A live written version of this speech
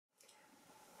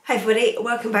Hi everybody,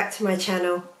 welcome back to my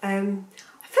channel. I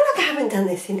feel like I haven't done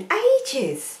this in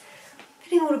ages.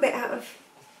 Feeling all a bit out of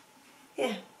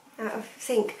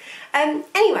sync.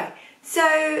 Anyway,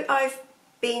 so I've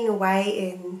been away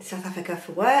in South Africa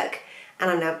for work and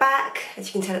I'm now back. As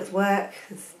you can tell, it's work,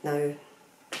 there's no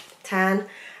tan.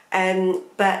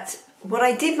 But what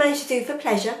I did manage to do for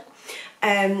pleasure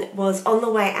was on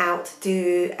the way out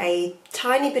do a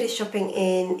tiny bit of shopping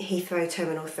in Heathrow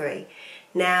Terminal 3.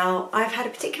 Now, I've had a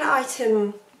particular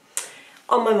item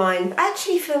on my mind,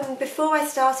 actually from before I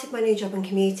started my new job in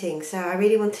commuting, so I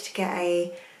really wanted to get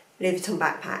a Louis Vuitton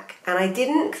backpack. And I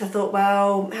didn't, because I thought,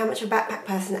 well, how much of a backpack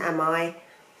person am I?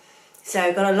 So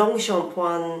I got a Longchamp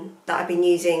one that I've been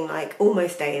using like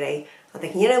almost daily. I'm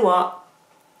thinking, you know what,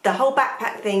 the whole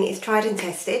backpack thing is tried and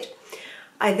tested.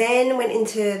 I then went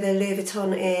into the Louis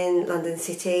Vuitton in London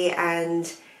City,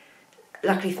 and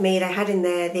luckily for me, they had in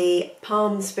there the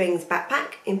Palm Springs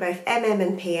backpack in both MM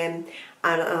and PM,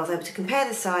 and I was able to compare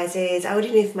the sizes. I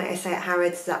already knew from my essay at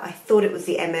Harrods that I thought it was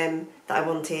the MM that I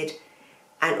wanted,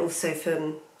 and also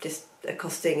from just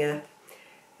accosting a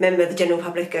member of the general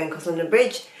public going across London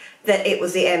Bridge that it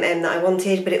was the MM that I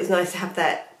wanted, but it was nice to have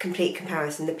that complete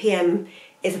comparison. The PM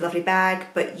is a lovely bag,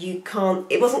 but you can't,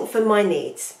 it wasn't for my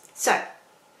needs. So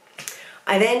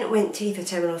I then went to Heathrow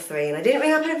Terminal 3 and I didn't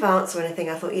ring up in advance or anything.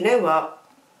 I thought, you know what,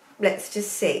 let's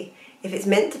just see. If it's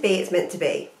meant to be, it's meant to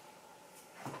be.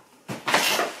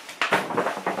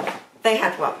 They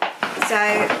had one.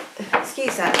 So,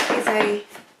 excuse that,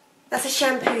 that's a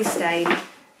shampoo stain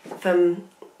from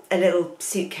a little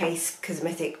suitcase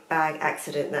cosmetic bag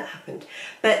accident that happened.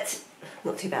 But,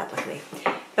 not too bad luckily.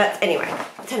 But anyway,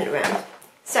 I'll turn it around.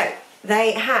 So,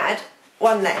 they had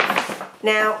one left.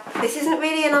 Now, this isn't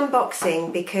really an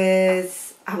unboxing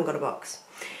because I haven't got a box.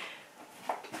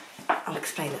 I'll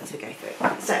explain that as we go through.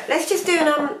 So let's just do an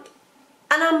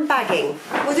unbagging.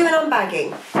 We'll do an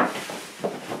unbagging.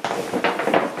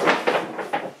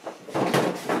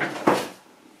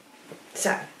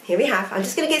 So here we have. I'm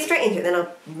just going to get straight into it, then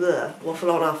I'll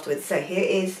waffle on afterwards. So here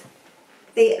is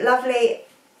the lovely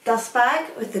dust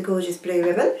bag with the gorgeous blue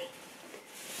ribbon.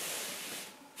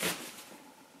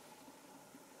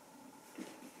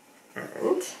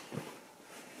 And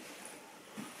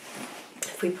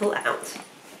if we pull out,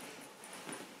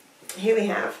 here we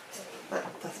have,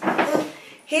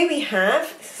 here we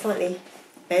have, slightly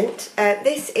bent,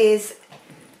 this is,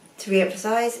 to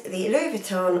re-emphasise, the Louis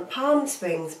Vuitton Palm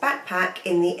Springs backpack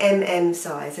in the MM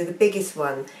size, so the biggest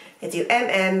one. They do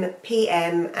MM,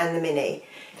 PM and the mini.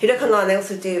 If you look online, they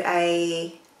also do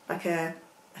I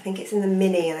think it's in the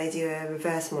mini, and they do a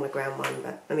reverse monogram one,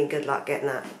 but I mean, good luck getting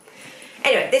that.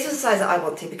 Anyway, this was the size that I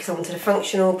wanted because I wanted a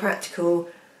functional, practical,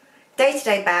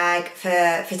 day-to-day bag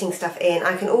for fitting stuff in.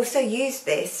 I can also use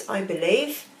this, I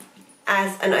believe,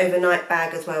 as an overnight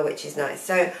bag as well, which is nice.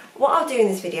 So what I'll do in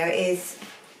this video is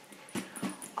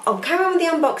I'll carry on with the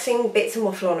unboxing bits and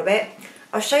waffle on a bit.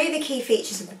 I'll show you the key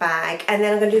features of the bag, and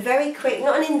then I'm going to do a very quick,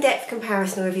 not an in-depth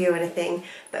comparison or review or anything,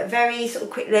 but a very sort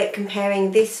of quick look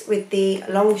comparing this with the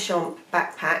Longchamp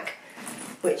backpack,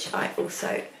 which I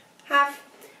also have.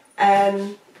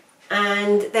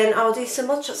 And then I'll do some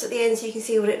mod shots at the end so you can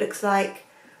see what it looks like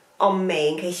on me,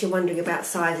 in case you're wondering about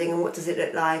sizing and what does it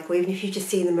look like, or even if you've just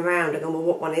seen them around and gone, well,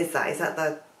 what one is that? Is that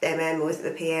the MM or is it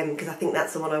the PM? Because I think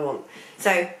that's the one I want.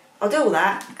 So I'll do all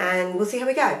that and we'll see how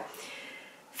we go. A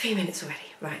few minutes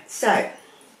already. Right, so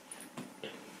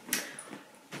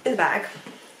in the bag,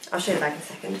 I'll show you the bag in a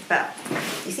second, but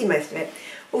you see most of it.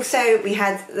 Also, we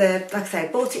had the, like I say, I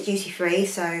bought it duty free,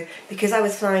 so because I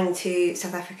was flying to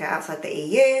South Africa outside the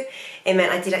EU, it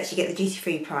meant I did actually get the duty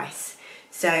free price.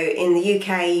 So in the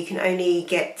UK, you can only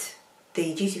get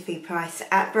the duty free price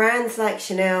at brands like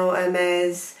Chanel,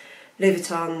 Hermes, Louis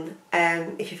Vuitton,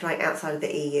 if you're flying outside of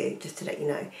the EU, just to let you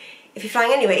know. If you're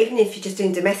flying anywhere, even if you're just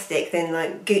doing domestic, then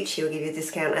like Gucci will give you a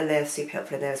discount, and they're super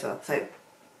helpful in there as well. So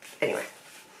anyway,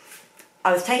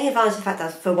 I was taking advantage of the fact that I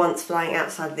was for once flying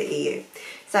outside of the EU.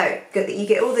 So you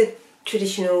get all the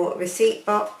traditional receipt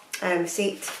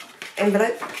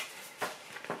envelope.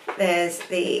 There's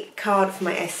the card for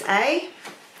my SA,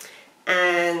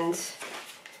 and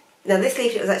now this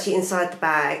leaflet was actually inside the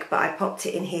bag, but I popped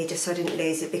it in here just so I didn't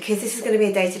lose it, because this is going to be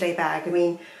a day-to-day bag. I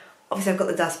mean, obviously I've got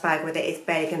the dust bag with it, it's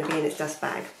barely going to be in its dust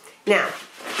bag. Now,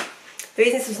 the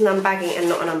reason this was an unbagging and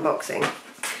not an unboxing,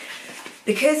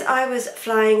 because I was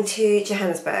flying to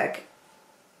Johannesburg,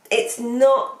 it's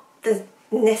not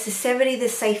necessarily the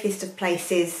safest of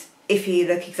places if you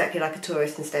look exactly like a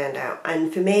tourist and stand out.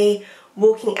 And for me,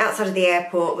 walking outside of the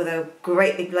airport with a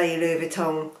great big bloody Louis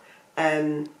Vuitton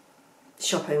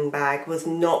shopping bag was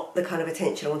not the kind of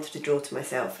attention I wanted to draw to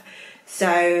myself.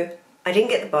 So I didn't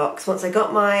get the box. Once I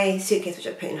got my suitcase, which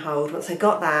I put in hold, once I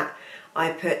got that,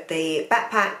 I put the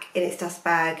backpack in its dust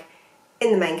bag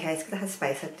in the main case because I had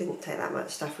space. I didn't take that much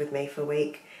stuff with me for a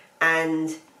week,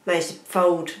 and managed to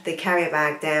fold the carrier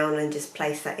bag down and just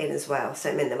place that in as well. So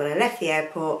it meant that when I left the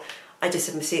airport, I just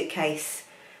had my suitcase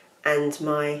and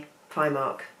my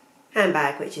Primark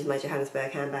handbag, which is my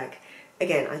Johannesburg handbag.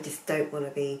 Again, I just don't want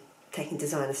to be taking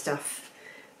designer stuff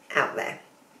out there.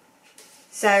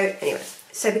 So anyway,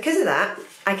 so because of that,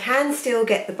 I can still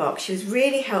get the box. She was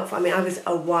really helpful. I mean, I was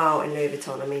a while in Louis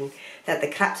Vuitton. I mean, they had the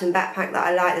Clapton backpack that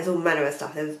I like. There's all manner of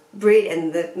stuff. There was really,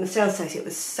 and the sales associate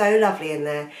was so lovely in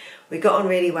there. We got on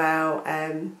really well.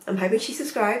 I'm hoping she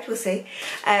subscribed. We'll see.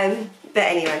 But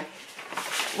anyway,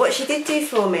 what she did do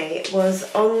for me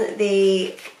was on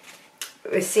the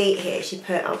receipt here, she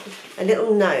put up a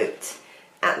little note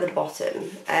at the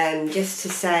bottom, just to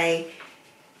say,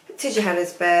 to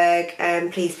Johannesburg,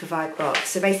 please provide box.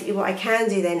 So basically what I can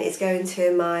do then is go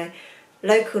into my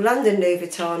local London Louis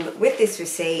Vuitton with this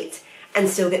receipt and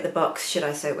still get the box should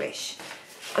I so wish.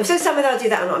 I'm so sad whether I'll do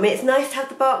that or not. I mean, it's nice to have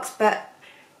the box, but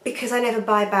because I never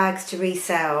buy bags to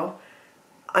resell,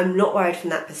 I'm not worried from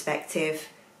that perspective,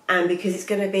 and because it's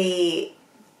going to be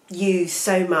used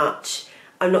so much,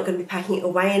 I'm not going to be packing it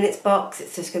away in its box.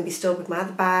 It's just going to be stored with my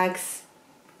other bags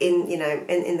in, you know,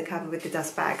 in the cupboard with the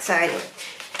dust bag. So anyway,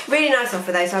 really nice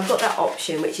offer though. So I've got that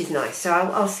option, which is nice. So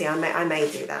I'll see. I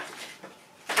may do that.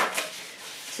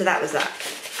 So that was that.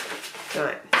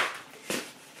 Right,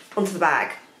 onto the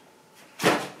bag.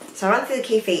 So I'll run through the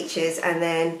key features and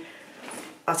then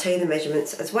I'll tell you the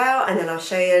measurements as well, and then I'll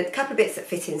show you a couple of bits that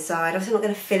fit inside. Obviously I'm not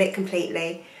going to fill it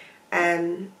completely,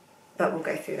 but we'll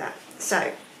go through that.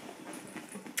 So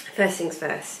first things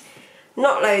first,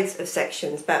 not loads of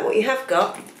sections, but what you have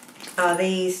got are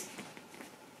these.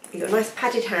 You've got a nice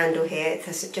padded handle here.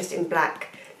 It's just in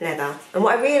black leather, and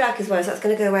what I really like as well is that's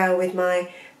going to go well with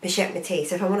my Pochette Métis.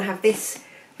 So if I want to have this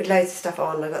with loads of stuff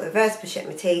on, I've got the reverse Pochette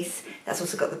Métis. That's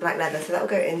also got the black leather, so that will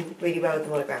go in really well with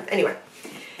the monogram. Anyway,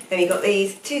 then you've got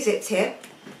these two zips here.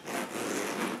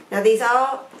 Now these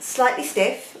are slightly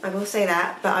stiff, I will say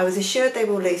that, but I was assured they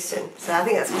will loosen. So I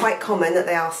think that's quite common that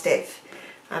they are stiff.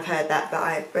 I've heard that, but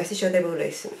I rest assured they will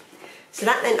loosen. So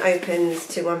that then opens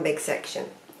to one big section.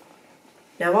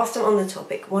 Now whilst I'm on the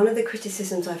topic, one of the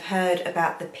criticisms I've heard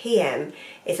about the PM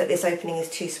is that this opening is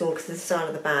too small because of the style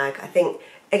of the bag. I think,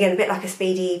 again, a bit like a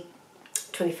Speedy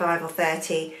 25 or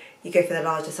 30, you go for the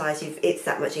larger size, it's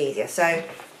that much easier. So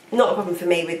not a problem for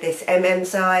me with this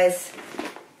size.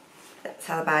 That's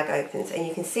how the bag opens, and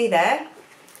you can see there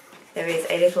is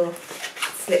a little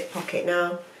slip pocket.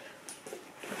 Now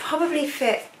I'll probably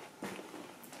fit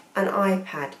an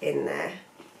iPad in there.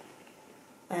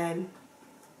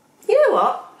 You know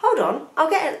what? Hold on. I'll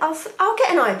get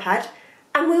an iPad,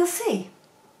 and we'll see.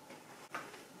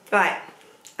 Right,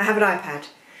 I have an iPad.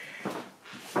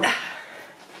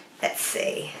 Let's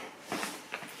see.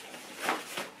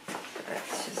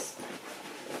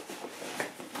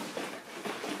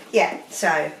 Yeah,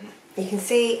 so you can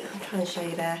see, I'm trying to show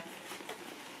you there,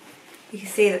 you can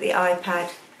see that the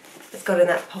iPad has got in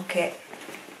that pocket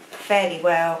fairly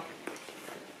well,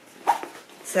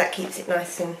 so that keeps it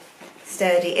nice and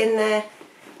sturdy in there.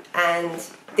 And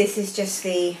this is just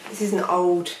this is an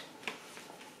old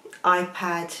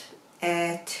iPad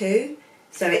Air 2,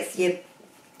 so it's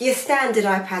your standard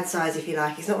iPad size, if you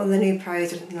like. It's not one of the new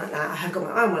Pros or anything like that. I have got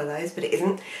my own one of those, but it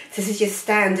isn't. So this is your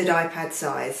standard iPad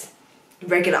size,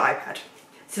 regular iPad.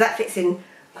 So that fits in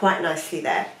quite nicely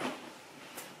there.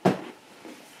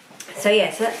 So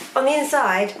yeah, so on the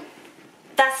inside,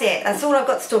 that's it. That's all I've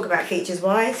got to talk about features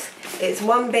wise. It's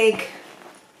one big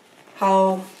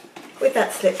hole with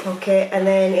that slip pocket, and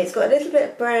then it's got a little bit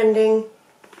of branding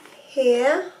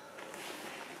here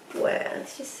where,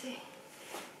 let's just see,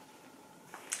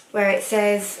 where it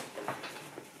says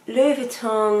Louis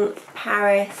Vuitton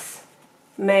Paris,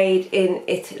 made in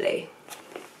Italy.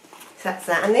 So that's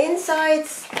that. And the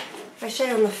insides, if I show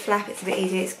you on the flap, it's a bit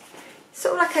easier. It's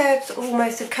sort of like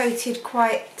almost a coated,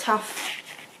 quite tough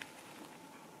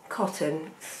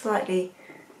cotton, slightly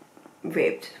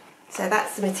ribbed. So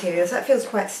that's the material. So that feels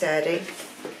quite sturdy.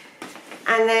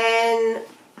 And then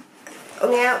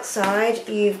on the outside,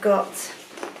 you've got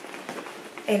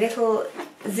a little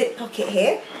zip pocket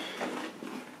here.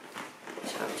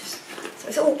 So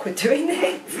it's awkward doing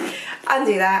this.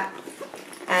 Undo that,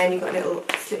 and you've got a little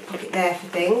slip pocket there for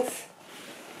things.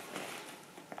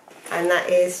 And that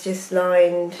is just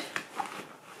lined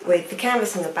with the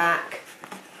canvas on the back,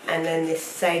 and then this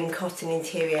same cotton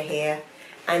interior here.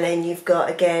 And then you've got,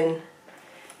 again,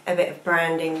 a bit of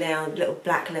branding there, a little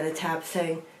black leather tab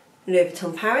saying Louis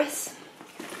Vuitton Paris.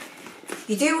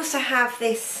 You do also have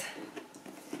this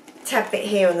tab bit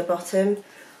here on the bottom.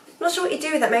 I'm not sure what you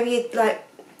do with that. Maybe you'd like,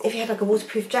 if you had like a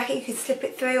waterproof jacket, you could slip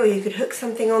it through, or you could hook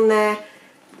something on there.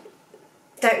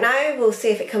 Don't know, we'll see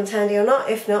if it comes handy or not.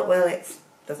 If not, well, it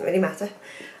doesn't really matter.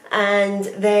 And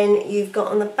then you've got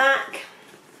on the back,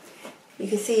 you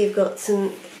can see you've got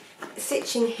some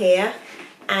stitching here,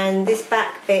 and this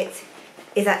back bit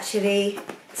is actually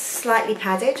slightly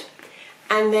padded.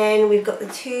 And then we've got the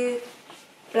two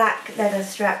black leather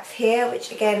straps here,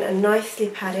 which again are nicely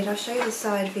padded. I'll show you the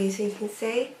side view so you can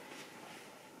see.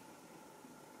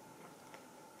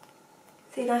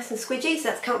 See, nice and squidgy, so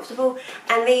that's comfortable.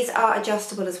 And these are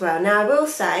adjustable as well. Now I will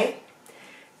say,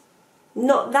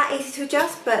 not that easy to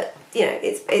adjust, but you know,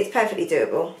 it's perfectly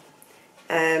doable.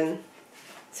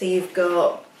 So you've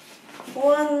got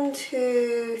 1,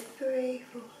 2, 3,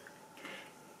 4.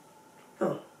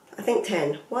 Oh, I think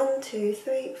 10. 1, 2,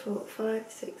 3, 4, 5,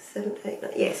 6, 7, 8,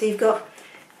 9. Yeah, so you've got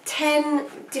 10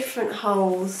 different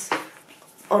holes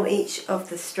on each of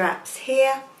the straps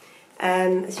here.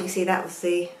 As you can see, that was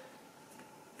the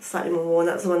slightly more worn,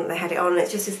 that was the one that they had it on.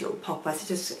 It's just this little popper, so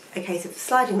just a case of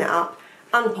sliding that up,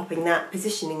 unpopping that,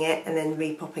 positioning it, and then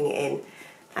re-popping it in,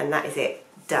 and that is it,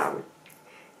 done.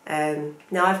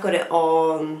 Now I've got it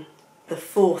on the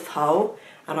 4th hole,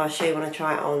 and I'll show you when I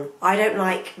try it on. I don't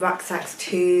like rucksacks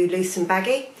too loose and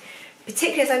baggy,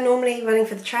 particularly as I'm normally running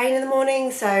for the train in the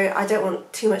morning, so I don't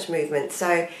want too much movement.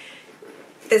 So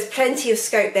there's plenty of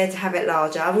scope there to have it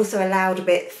larger. I've also allowed a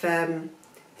bit for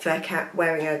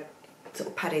wearing a sort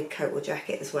of padded coat or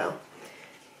jacket as well.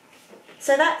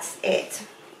 So that's it.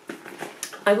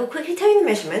 I will quickly tell you the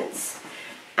measurements,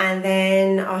 and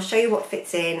then I'll show you what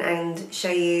fits in and show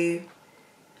you,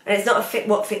 and it's not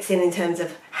what fits in terms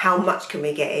of how much can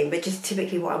we get in, but just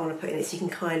typically what I want to put in it so you can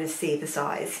kind of see the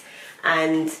size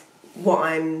and what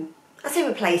I say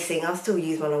replacing. I'll still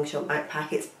use my Longchamp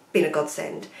backpack, it's been a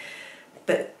godsend,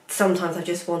 but sometimes I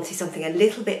just wanted something a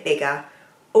little bit bigger.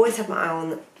 Always have my eye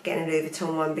on getting a Louis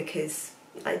Vuitton one because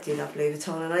I do love Louis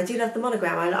Vuitton and I do love the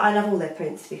monogram. I love all their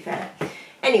prints, to be fair.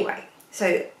 Anyway,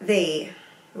 so the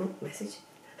message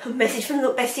from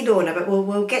Bestie Lorna, but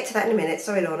we'll get to that in a minute.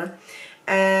 Sorry, Lorna.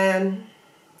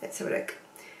 Let's have a look.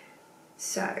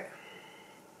 So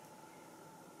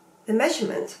the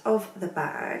measurements of the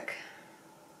bag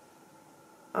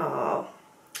are,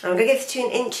 I'm going to give it to you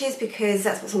in inches because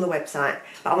that's what's on the website,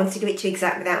 but I wanted to give it to you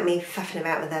exact without me faffing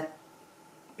about with a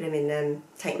blooming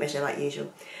tape measure like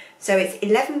usual. So it's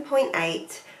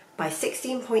 11.8 by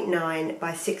 16.9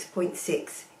 by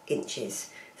 6.6 inches.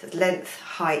 So it's length,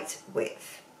 height,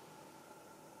 width.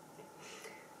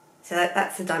 So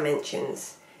that's the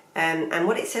dimensions. And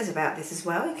what it says about this as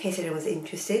well, in case anyone's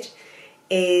interested,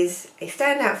 is a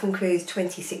standout from Cruise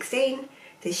 2016.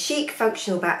 This chic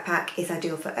functional backpack is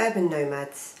ideal for urban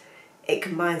nomads. It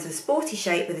combines a sporty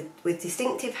shape with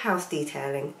distinctive house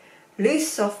detailing. Loose,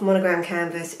 soft monogram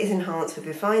canvas is enhanced with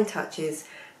refined touches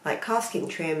like calfskin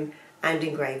trim and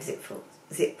engraved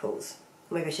zip pulls.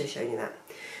 Maybe I should have shown you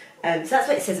that. So that's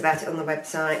what it says about it on the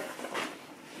website.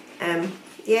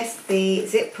 Yes, the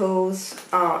zip pulls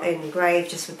are engraved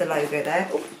just with the logo there.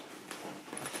 Ooh.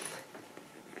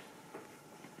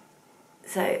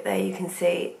 So there you can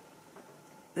see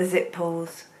the zip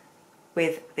pulls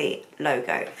with the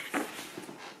logo.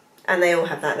 And they all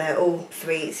have that there, all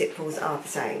 3 zip pulls are the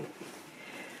same.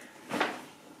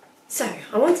 So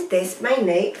I wanted this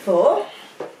mainly for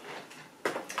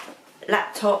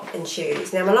laptop and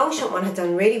shoes. Now my Longchamp one had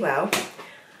done really well,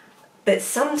 but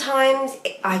sometimes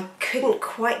I couldn't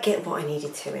quite get what I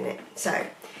needed to in it. So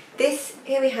this,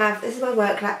 here we have, this is my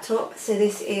work laptop. So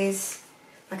this is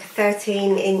like a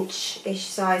 13-inch-ish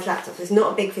size laptop. So it's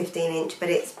not a big 15-inch, but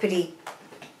it's pretty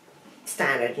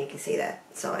standard. You can see that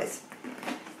size.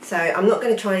 So I'm not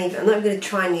going to try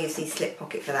and use the slip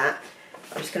pocket for that.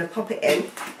 I'm just going to pop it in.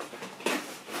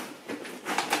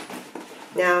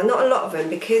 Now, not a lot of them,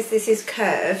 because this is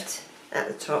curved at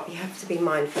the top, you have to be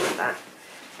mindful of that.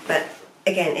 But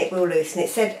again, it will loosen. It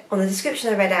said, on the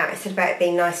description I read out, it said about it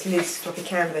being nice, loose, floppy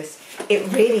canvas.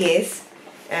 It really is.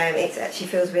 It actually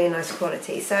feels really nice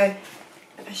quality. So,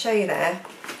 if I show you there,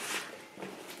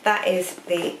 that is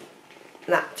the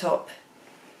laptop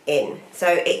in. So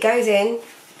it goes in,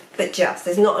 but just,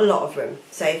 there's not a lot of room.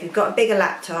 So if you've got a bigger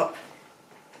laptop,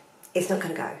 it's not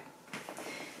going to go.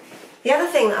 The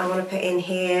other thing that I want to put in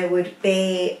here would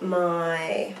be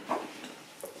my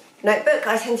notebook.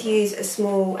 I tend to use a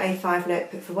small A5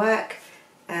 notebook for work.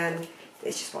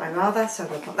 It's just what I rather, so I'm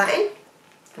going to pop that in.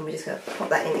 And we're just going to pop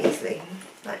that in easily,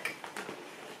 like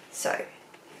so.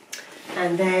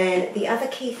 And then the other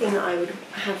key thing that I would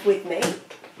have with me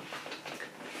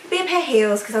be a pair of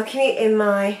heels because I'll commute in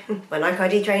my Nike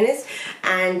ID trainers,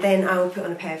 and then I will put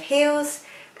on a pair of heels.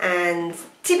 And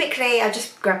typically I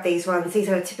just grab these ones. These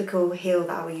are a typical heel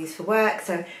that I will use for work.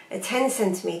 So a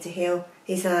 10cm heel.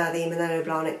 These are the Manolo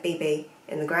Blahnik BB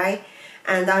in the grey.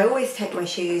 And I always take my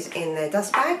shoes in the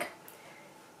dust bag.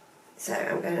 So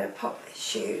I'm going to pop this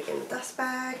shoe in the dust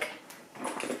bag.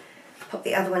 Pop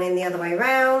the other one in the other way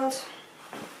round.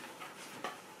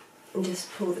 And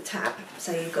just pull the tab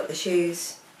so you've got the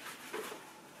shoes.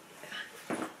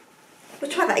 We'll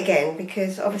try that again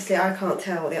because obviously I can't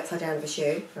tell the upside down of a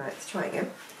shoe. Right, let's try again.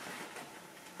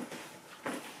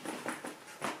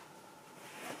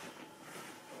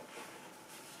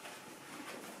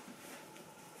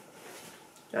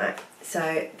 Right,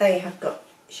 so they have got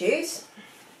shoes,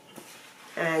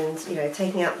 and you know,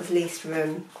 taking up as least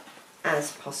room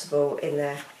as possible in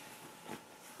their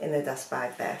dust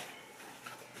bag there.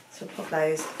 So pop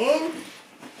those in.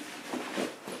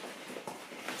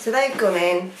 So they've gone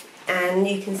in, and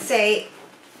you can see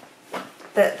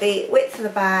that the width of the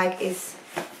bag is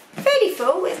fairly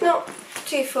full. It's not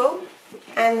too full.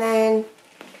 And then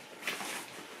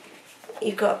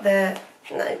you've got the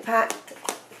notepad,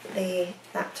 the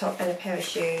laptop and a pair of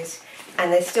shoes,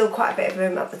 and there's still quite a bit of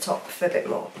room up the top for a bit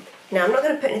more. Now I'm not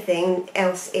going to put anything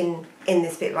else in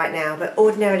this bit right now, but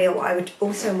ordinarily what I would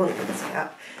also want to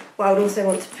what I would also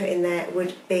want to put in there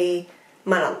would be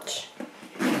my lunch.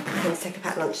 I tend to take a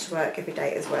packed lunch to work every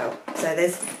day as well. So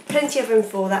there's plenty of room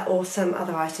for that, or some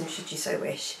other items should you so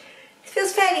wish. It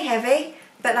feels fairly heavy,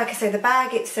 but like I say, the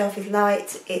bag itself is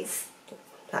light,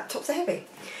 laptops are heavy.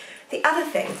 The other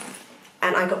thing,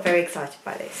 and I got very excited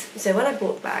by this, so when I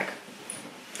bought the bag,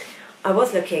 I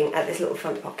was looking at this little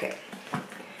front pocket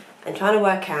and trying to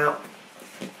work out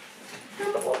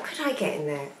what could I get in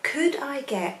there? Could I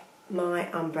get my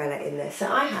umbrella in there? So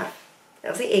I have,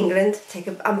 obviously England, take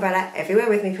an umbrella everywhere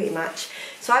with me pretty much.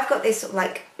 So I've got this sort of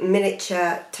like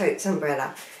miniature totes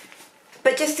umbrella.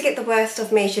 But just to get the worst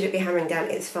of me, should it be hammering down,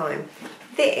 it's fine.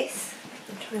 This,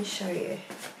 I'll try and show you.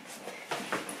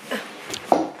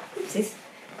 Oopsies.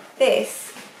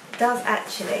 This does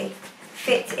actually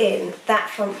fit in that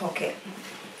front pocket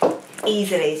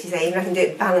easily, as you say. Even I can do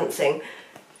it balancing.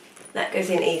 That goes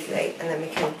in easily, and then we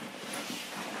can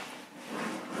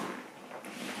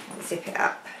zip it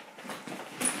up.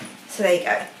 So there you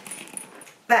go.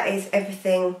 That is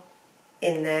everything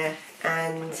in there,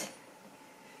 and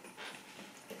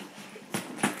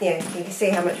yeah, you can see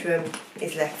how much room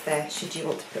is left there should you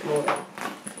want to put more in.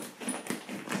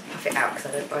 Puff it out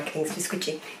because I don't like things to be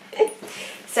squidgy.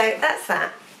 So that's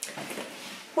that.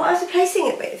 What I was replacing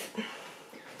it with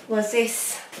was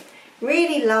this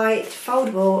really light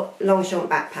foldable Longchamp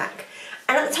backpack,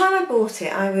 and at the time I bought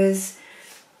it I was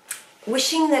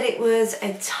wishing that it was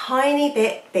a tiny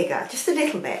bit bigger, just a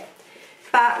little bit,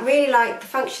 but really liked the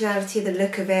functionality, the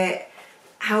look of it,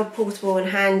 how portable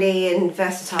and handy and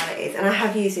versatile it is. And I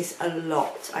have used this a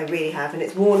lot, I really have, and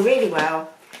it's worn really well.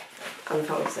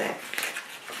 Unfolds there.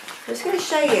 I'm just going to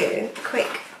show you a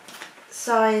quick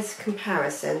size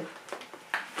comparison.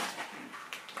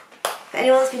 For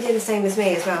anyone that's been doing the same as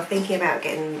me as well, thinking about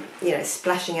getting, you know,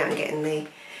 splashing out and getting the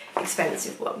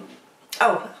expensive one.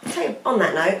 Oh, I'll tell you on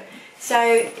that note,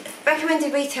 so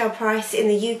recommended retail price in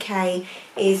the UK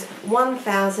is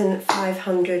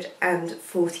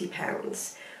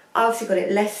 £1,540. I obviously got it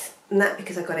less than that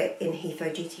because I got it in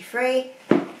Heathrow duty free.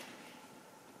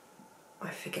 I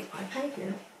forget what I paid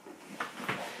now.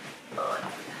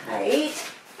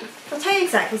 I'll tell you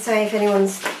exactly, so if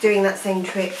anyone's doing that same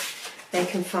trip they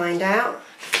can find out.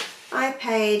 I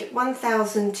paid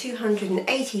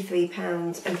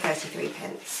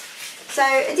 £1,283.33. So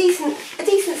a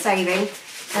decent saving,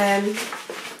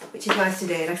 which is nice to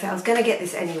do. Like I said, I was going to get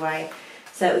this anyway,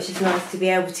 so it was just nice to be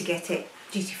able to get it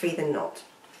duty free than not.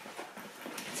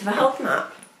 So if I hold them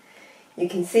up, you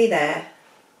can see there.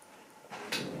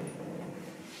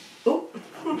 Oh,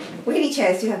 wheelie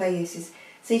chairs do have their uses.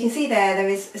 So you can see there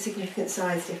is a significant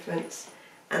size difference,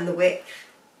 and the width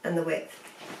and the width.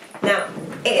 Now,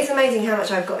 it is amazing how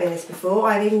much I've got in this before.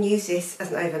 I've even used this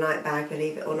as an overnight bag,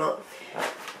 believe it or not.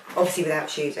 Obviously without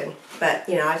shoes in. But,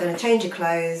 you know, I've done a change of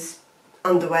clothes,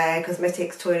 underwear,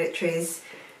 cosmetics, toiletries,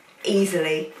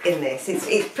 easily in this.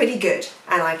 It's pretty good,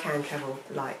 and I can travel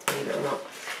light, believe it or not.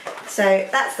 So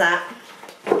that's that.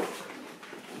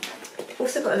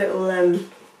 Also got a little,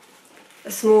 a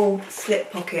small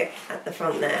slip pocket at the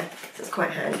front there, so it's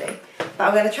quite handy. But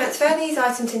I'm going to transfer these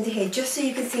items into here just so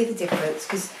you can see the difference,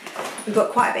 because we've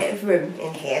got quite a bit of room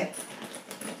in here.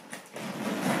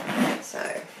 So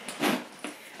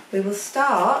we will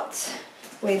start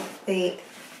with the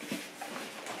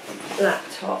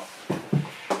laptop.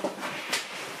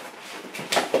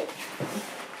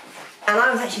 And I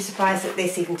was actually surprised that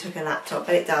this even took a laptop,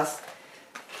 but it does.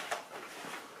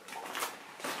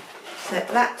 So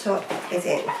laptop is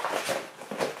in.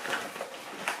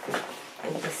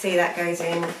 And you can see that goes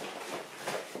in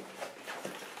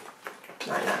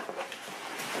like that.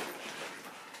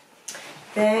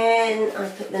 Then I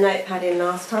put the notepad in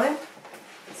last time,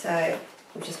 so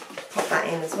we'll just pop that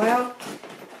in as well.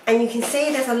 And you can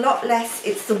see there's a lot less,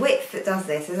 it's the width that does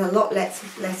this, there's a lot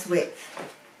less width.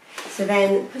 So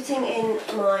then putting in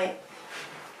my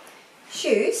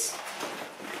shoes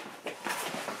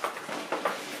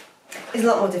is a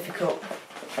lot more difficult.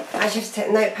 I just have to take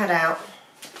the notepad out,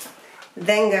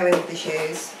 then go in with the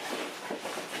shoes.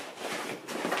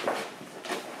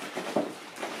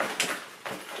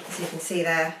 As you can see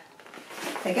there,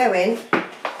 they go in,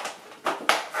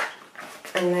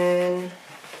 and then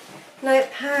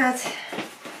notepad,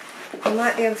 I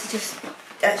might be able to just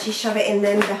actually shove it in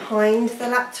then behind the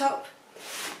laptop,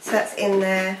 so that's in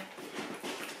there.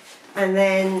 And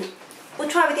then we'll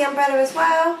try with the umbrella as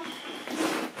well.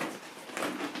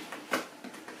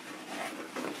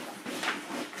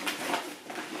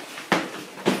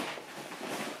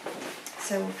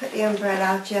 So we'll put the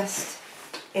umbrella just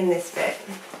in this bit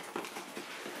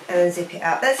and then zip it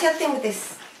up. That's the other thing with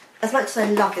this, as much as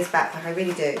I love this backpack, I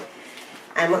really do,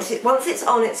 and once it's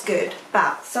on it's good,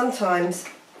 but sometimes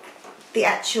the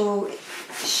actual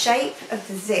shape of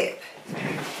the zip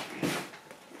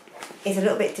is a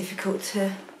little bit difficult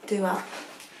to do up.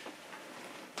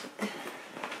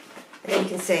 And you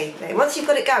can see, once you've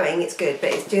got it going it's good,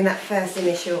 but it's doing that first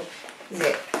initial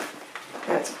zip.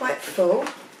 Now it's quite full.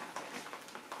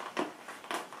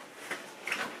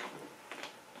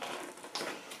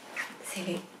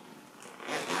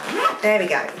 There we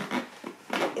go.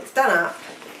 It's done up,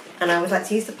 and I always like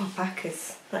to use the popper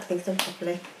because I like things done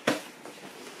properly.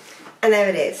 And there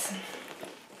it is.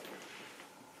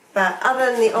 But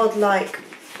other than the odd like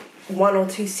 1 or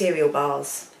 2 cereal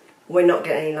bars, we're not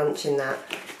getting any lunch in that.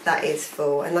 That is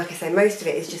full, and like I say, most of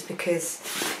it is just because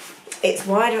it's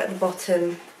wider at the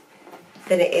bottom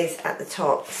than it is at the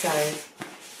top, so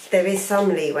there is some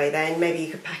leeway there, and maybe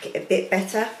you could pack it a bit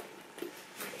better.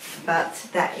 But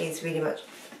that is really much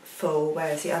full,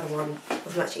 whereas the other one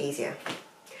was much easier.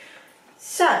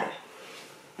 So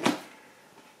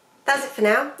that's it for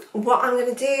now. What I'm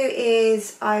going to do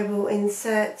is I will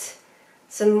insert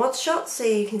some mod shots so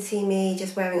you can see me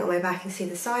just wearing it on my back and see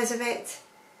the size of it.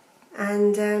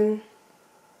 And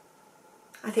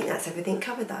I think that's everything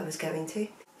covered that I was going to.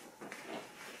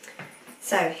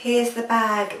 So here's the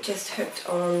bag just hooked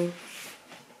on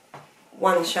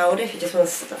one shoulder if you just want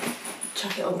to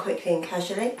chuck it on quickly and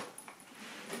casually.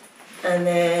 And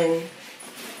then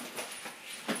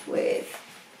which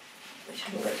I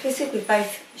haven't got twisted, with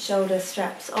both shoulder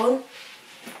straps on. You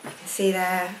can see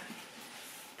there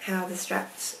how the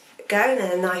straps go, and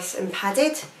they're nice and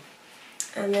padded.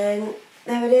 And then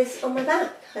there it is on my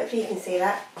back. Hopefully you can see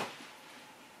that.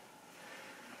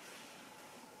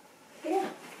 Yeah.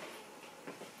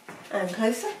 And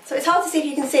closer. So it's hard to see if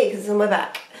you can see because it's on my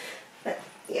back. But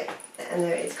yeah, and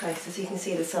there it is closer so you can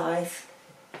see the size.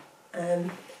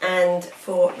 And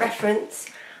for reference,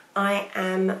 I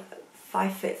am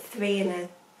 5'3" and a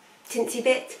tinsy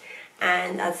bit,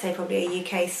 and I'd say probably a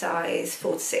UK size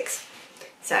 4 to 6.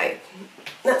 So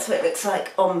that's what it looks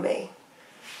like on me.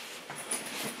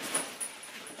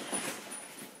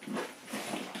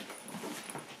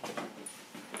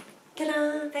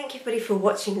 Ta-da! Thank you everybody for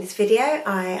watching this video.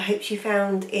 I hope you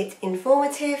found it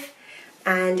informative,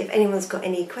 and if anyone's got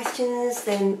any questions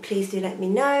then please do let me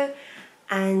know,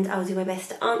 and I'll do my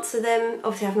best to answer them.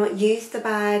 Obviously I've not used the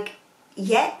bag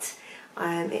yet,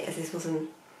 as this wasn't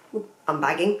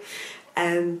unbagging,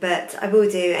 but I will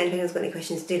do, and if anyone's got any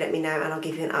questions do let me know and I'll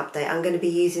give you an update. I'm going to be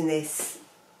using this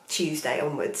Tuesday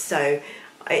onwards, so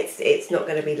it's not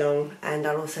going to be long, and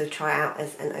I'll also try out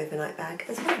as an overnight bag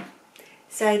as well.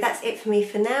 So that's it for me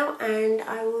for now, and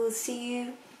I will see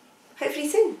you hopefully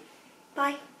soon.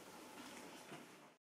 Bye.